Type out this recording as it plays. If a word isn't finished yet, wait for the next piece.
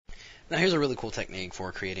Now here's a really cool technique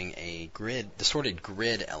for creating a distorted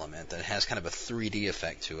grid element that has kind of a 3D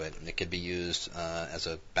effect to it, and it could be used as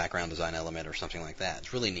a background design element or something like that.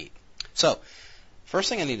 It's really neat. So, first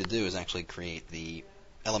thing I need to do is actually create the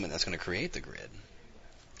element that's going to create the grid.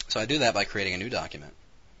 So I do that by creating a new document.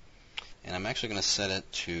 And I'm actually going to set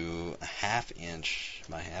it to a 1/2 inch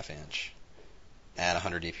by 1/2 inch at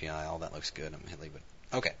 100 dpi. All that looks good. I'm going to hit leave it.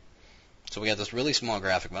 Okay. So we got this really small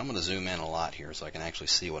graphic, but I'm going to zoom in a lot here so I can actually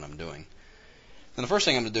see what I'm doing. And the first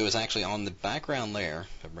thing I'm going to do is actually on the background layer,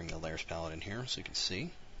 if I bring the layers palette in here so you can see,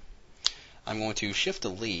 I'm going to Shift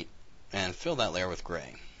Delete and fill that layer with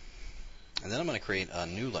gray. And then I'm going to create a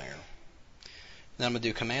new layer. Then I'm going to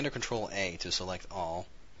do Command or Control A to select all.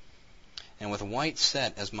 And with white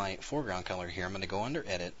set as my foreground color here, I'm going to go under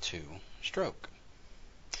Edit to Stroke.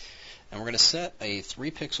 And we're going to set a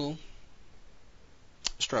 3-pixel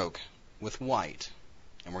stroke with white.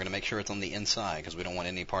 And we're going to make sure it's on the inside because we don't want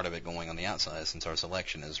any part of it going on the outside since our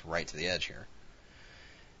selection is right to the edge here.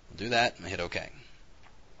 We'll do that and hit OK.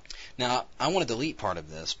 Now, I want to delete part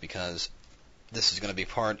of this because this is going to be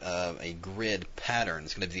part of a grid pattern.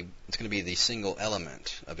 It's going to be the single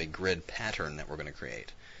element of a grid pattern that we're going to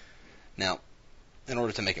create. Now, in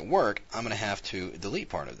order to make it work, I'm going to have to delete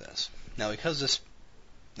part of this. Now, because this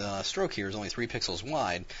stroke here is only 3 pixels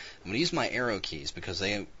wide, I'm going to use my arrow keys because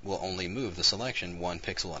they will only move the selection 1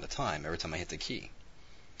 pixel at a time every time I hit the key.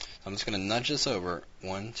 So I'm just going to nudge this over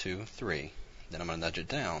 1, 2, 3. Then I'm going to nudge it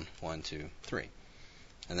down 1, 2, 3.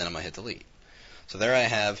 And then I'm going to hit delete. So there I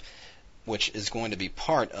have, which is going to be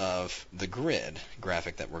part of the grid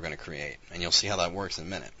graphic that we're going to create. And you'll see how that works in a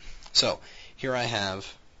minute. So here I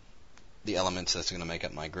have the elements that's going to make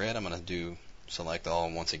up my grid. I'm going to do select all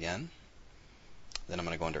once again. Then I'm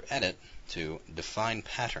going to go under Edit to Define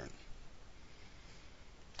Pattern.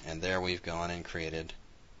 And there we've gone and created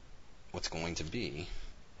what's going to be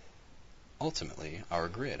ultimately our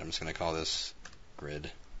grid. I'm just going to call this Grid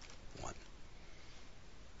 1.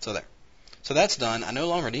 So there. So that's done. I no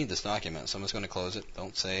longer need this document, so I'm just going to close it.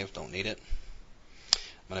 Don't save. Don't need it.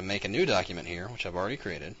 I'm going to make a new document here, which I've already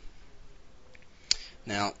created.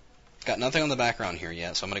 Now, got nothing on the background here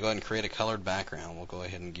yet, so I'm going to go ahead and create a colored background. We'll go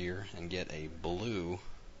ahead and gear and get a blue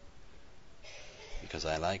because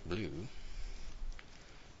I like blue.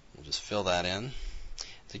 We'll just fill that in.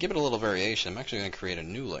 To give it a little variation, I'm actually going to create a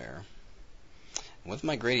new layer. And with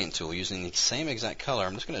my gradient tool, using the same exact color,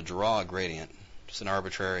 I'm just going to draw a gradient, just an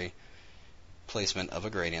arbitrary placement of a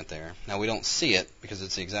gradient there. Now we don't see it because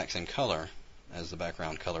it's the exact same color as the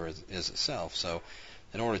background color is itself. So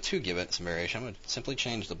in order to give it some variation, I'm going to simply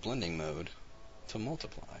change the blending mode to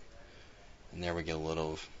multiply. And there we get a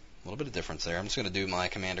little bit of difference there. I'm just going to do my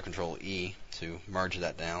Command or Control E to merge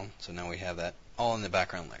that down. So now we have that all in the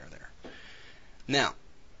background layer there. Now,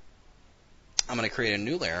 I'm going to create a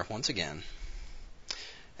new layer once again.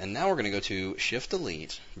 And now we're going to go to Shift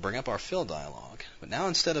Delete, bring up our fill dialog. But now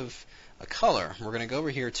instead of a color, we're going to go over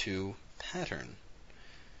here to Pattern.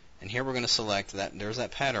 And here we're going to select that. There's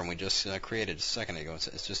that pattern we just created a second ago.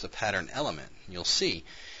 It's just a pattern element. You'll see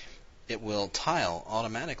it will tile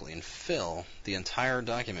automatically and fill the entire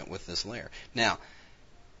document with this layer. Now,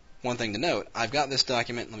 one thing to note, I've got this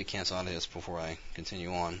document. Let me cancel out of this before I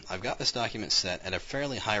continue on. I've got this document set at a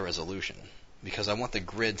fairly high resolution because I want the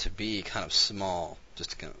grid to be kind of small,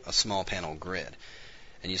 just a small panel grid.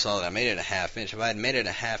 And you saw that I made it a 1/2 inch. If I had made it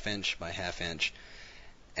a 1/2 inch by 1/2 inch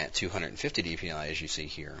at 250 dpi, as you see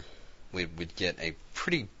here, we'd get a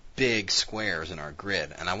pretty big squares in our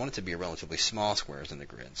grid, and I want it to be relatively small squares in the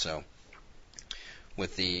grid. So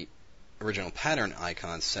with the original pattern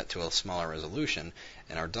icon set to a smaller resolution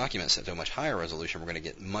and our document set to a much higher resolution, we're going to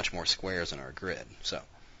get much more squares in our grid. So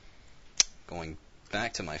going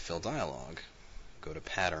back to my fill dialog, go to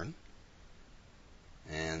Pattern,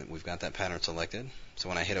 and we've got that pattern selected. So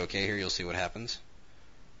when I hit OK here, you'll see what happens.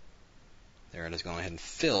 There it is, gone ahead and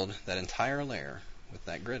filled that entire layer with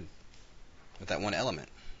that grid, with that one element.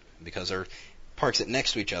 Because they're parks it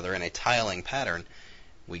next to each other in a tiling pattern,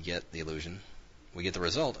 we get the illusion, we get the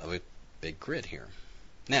result of a big grid here.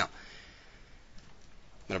 Now,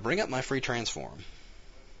 I'm going to bring up my free transform.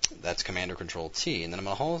 That's Command or Control T, and then I'm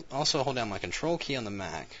going to also hold down my Control key on the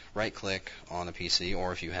Mac, right click on a PC,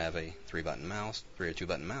 or if you have a 3-button mouse, 3 or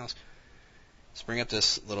 2-button mouse, just bring up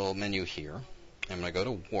this little menu here. I'm going to go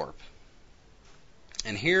to Warp.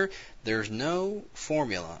 And here, there's no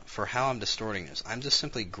formula for how I'm distorting this. I'm just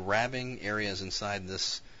simply grabbing areas inside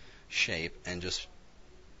this shape, and just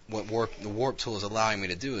what the Warp tool is allowing me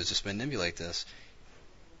to do is just manipulate this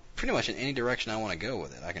pretty much in any direction I want to go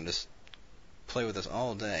with it. I can just play with this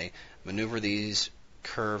all day, maneuver these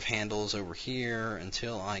curve handles over here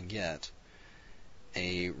until I get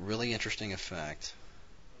a really interesting effect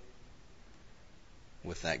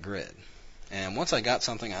with that grid. And once I got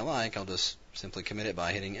something I like, I'll just simply commit it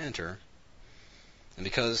by hitting enter. And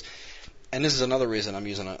this is another reason I'm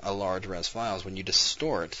using a large res file, is when you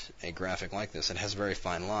distort a graphic like this, it has very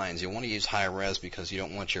fine lines. You want to use high res because you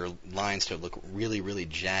don't want your lines to look really, really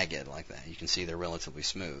jagged like that. You can see they're relatively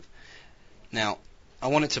smooth. Now, I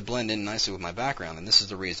want it to blend in nicely with my background, and this is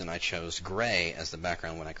the reason I chose gray as the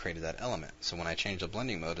background when I created that element. So when I change the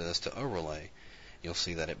blending mode to this to overlay, you'll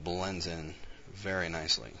see that it blends in very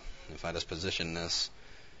nicely. If I just position this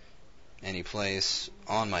any place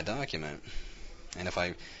on my document, and if I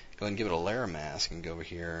go ahead and give it a layer mask and go over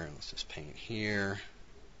here, let's just paint here,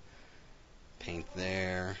 paint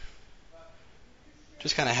there,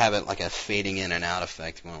 just kind of have it like a fading in and out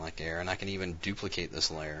effect going like there, and I can even duplicate this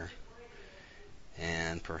layer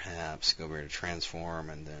and perhaps go over to transform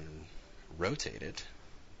and then rotate it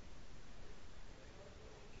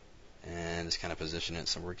and just kind of position it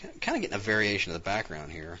so we're kind of getting a variation of the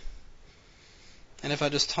background here. And if I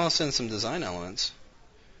just toss in some design elements,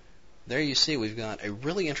 there you see we've got a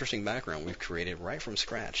really interesting background we've created right from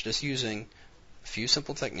scratch, just using a few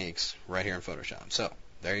simple techniques right here in Photoshop. So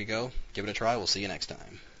there you go. Give it a try. We'll see you next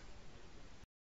time.